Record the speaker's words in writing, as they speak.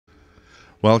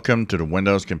Welcome to the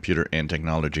Windows Computer and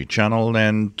Technology channel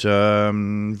and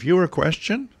viewer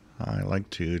question. I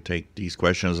like to take these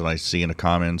questions that I see in the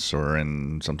comments or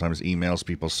in sometimes emails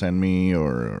people send me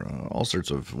or all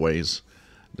sorts of ways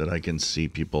that I can see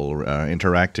people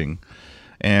interacting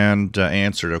and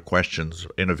answer the questions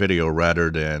in a video rather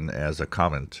than as a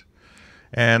comment.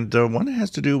 And one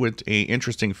has to do with an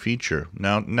interesting feature.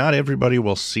 Now, not everybody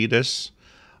will see this.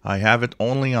 I have it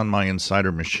only on my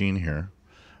Insider machine here.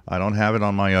 I don't have it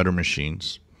on my other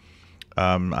machines.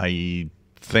 I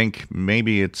think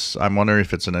maybe I'm wondering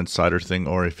if it's an Insider thing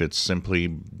or if it's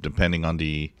simply depending on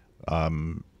the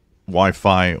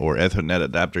Wi-Fi or Ethernet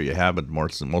adapter you have, but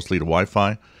mostly the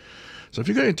Wi-Fi. So if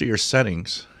you go into your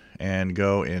settings and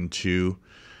go into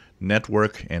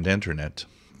Network and Internet,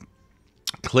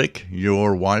 click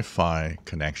your Wi-Fi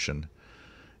connection,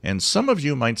 and some of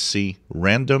you might see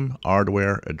random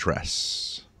hardware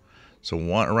address. So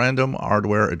random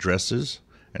hardware addresses,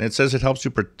 and it says it helps you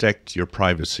protect your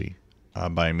privacy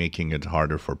by making it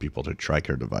harder for people to track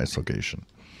your device location.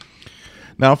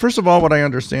 Now, first of all, what I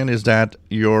understand is that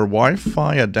your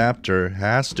Wi-Fi adapter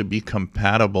has to be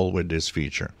compatible with this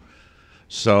feature.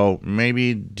 So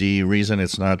maybe the reason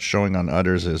it's not showing on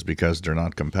others is because they're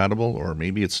not compatible, or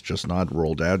maybe it's just not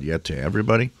rolled out yet to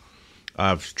everybody.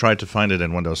 I've tried to find it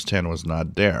in Windows 10, was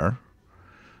not there.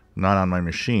 Not on my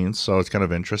machine, so it's kind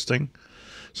of interesting.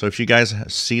 So if you guys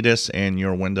see this in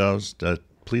your Windows,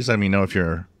 please let me know if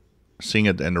you're seeing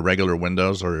it in the regular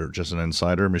Windows or just an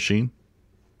Insider machine.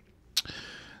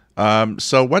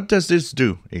 So what does this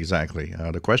do exactly?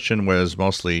 The question was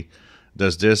mostly,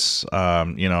 does this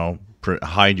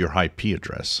hide your IP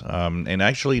address? And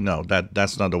actually, no,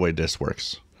 that's not the way this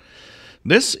works.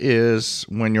 This is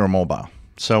when you're mobile.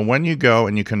 So when you go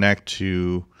and you connect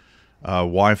to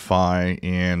Wi-Fi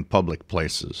in public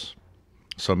places,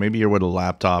 so maybe you're with a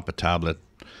laptop, a tablet,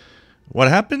 what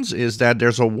happens is that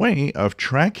there's a way of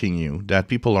tracking you that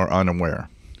people are unaware.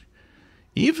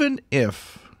 Even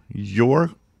if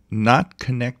you're not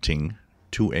connecting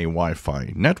to a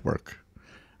Wi-Fi network,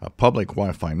 a public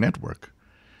Wi-Fi network,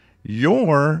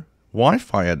 your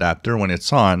Wi-Fi adapter, when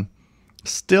it's on,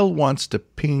 still wants to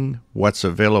ping what's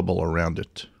available around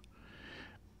it,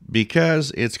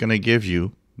 because it's going to give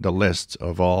you the list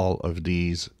of all of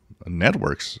these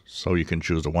networks so you can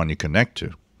choose the one you connect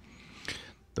to.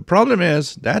 The problem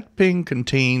is that ping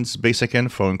contains basic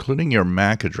info, including your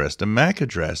MAC address. The MAC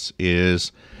address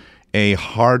is a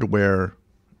hardware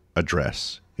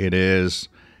address. It is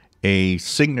a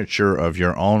signature of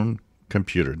your own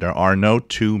computer. There are no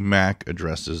two MAC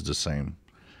addresses the same.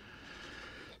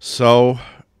 So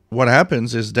what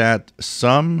happens is that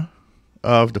some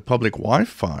of the public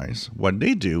Wi-Fis, what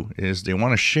they do is they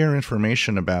want to share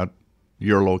information about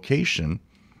your location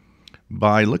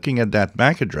by looking at that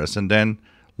MAC address and then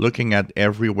looking at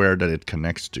everywhere that it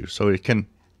connects to. So it can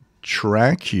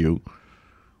track you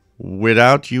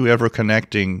without you ever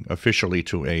connecting officially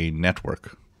to a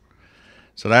network.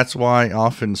 So that's why I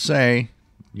often say,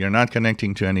 you're not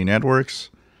connecting to any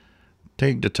networks,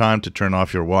 take the time to turn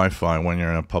off your Wi-Fi when you're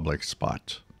in a public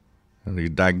spot.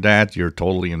 Like that, you're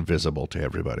totally invisible to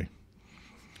everybody.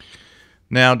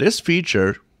 Now, this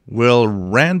feature will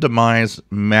randomize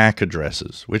MAC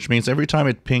addresses, which means every time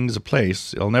it pings a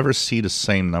place, it'll never see the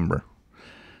same number.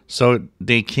 So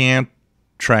they can't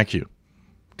track you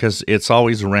because it's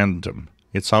always random.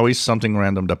 It's always something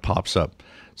random that pops up.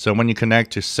 So when you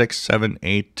connect to 6, 7,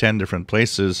 8, 10 different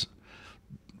places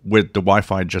with the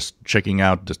Wi-Fi just checking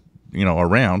out,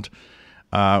 around,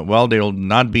 well, they'll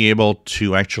not be able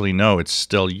to actually know it's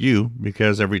still you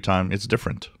because every time it's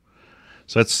different.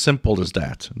 So it's simple as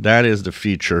that. That is the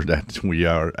feature that we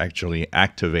are actually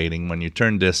activating when you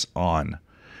turn this on,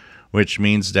 which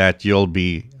means that you'll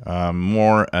be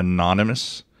more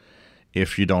anonymous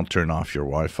if you don't turn off your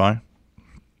Wi-Fi.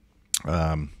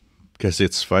 Because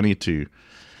it's funny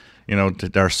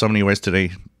there are so many ways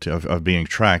today of being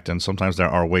tracked, and sometimes there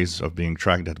are ways of being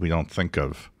tracked that we don't think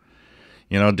of.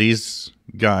 These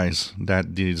guys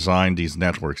that design these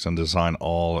networks and design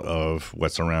all of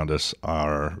what's around us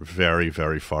are very,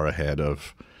 very far ahead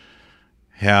of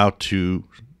how to,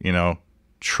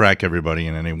 track everybody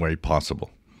in any way possible.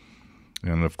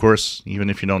 And of course, even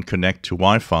if you don't connect to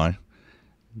Wi-Fi,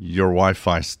 your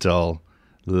Wi-Fi still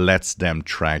lets them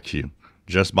track you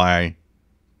just by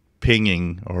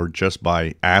pinging or just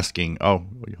by asking, oh,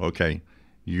 okay,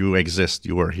 you exist,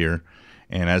 you are here.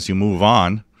 And as you move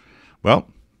on, well,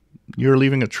 you're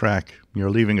leaving a track,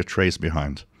 you're leaving a trace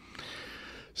behind.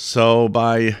 So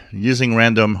by using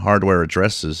random hardware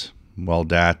addresses, well,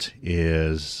 that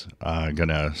is going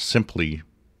to simply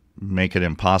make it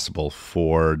impossible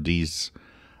for these,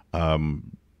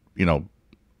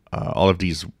 all of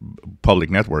these public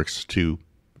networks to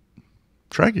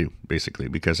track you, basically,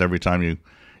 because every time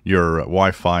your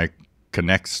Wi-Fi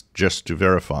connects just to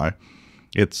verify,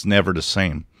 it's never the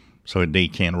same, so they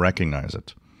can't recognize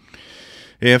it.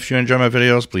 If you enjoy my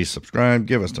videos, please subscribe,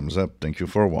 give us thumbs up. Thank you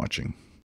for watching.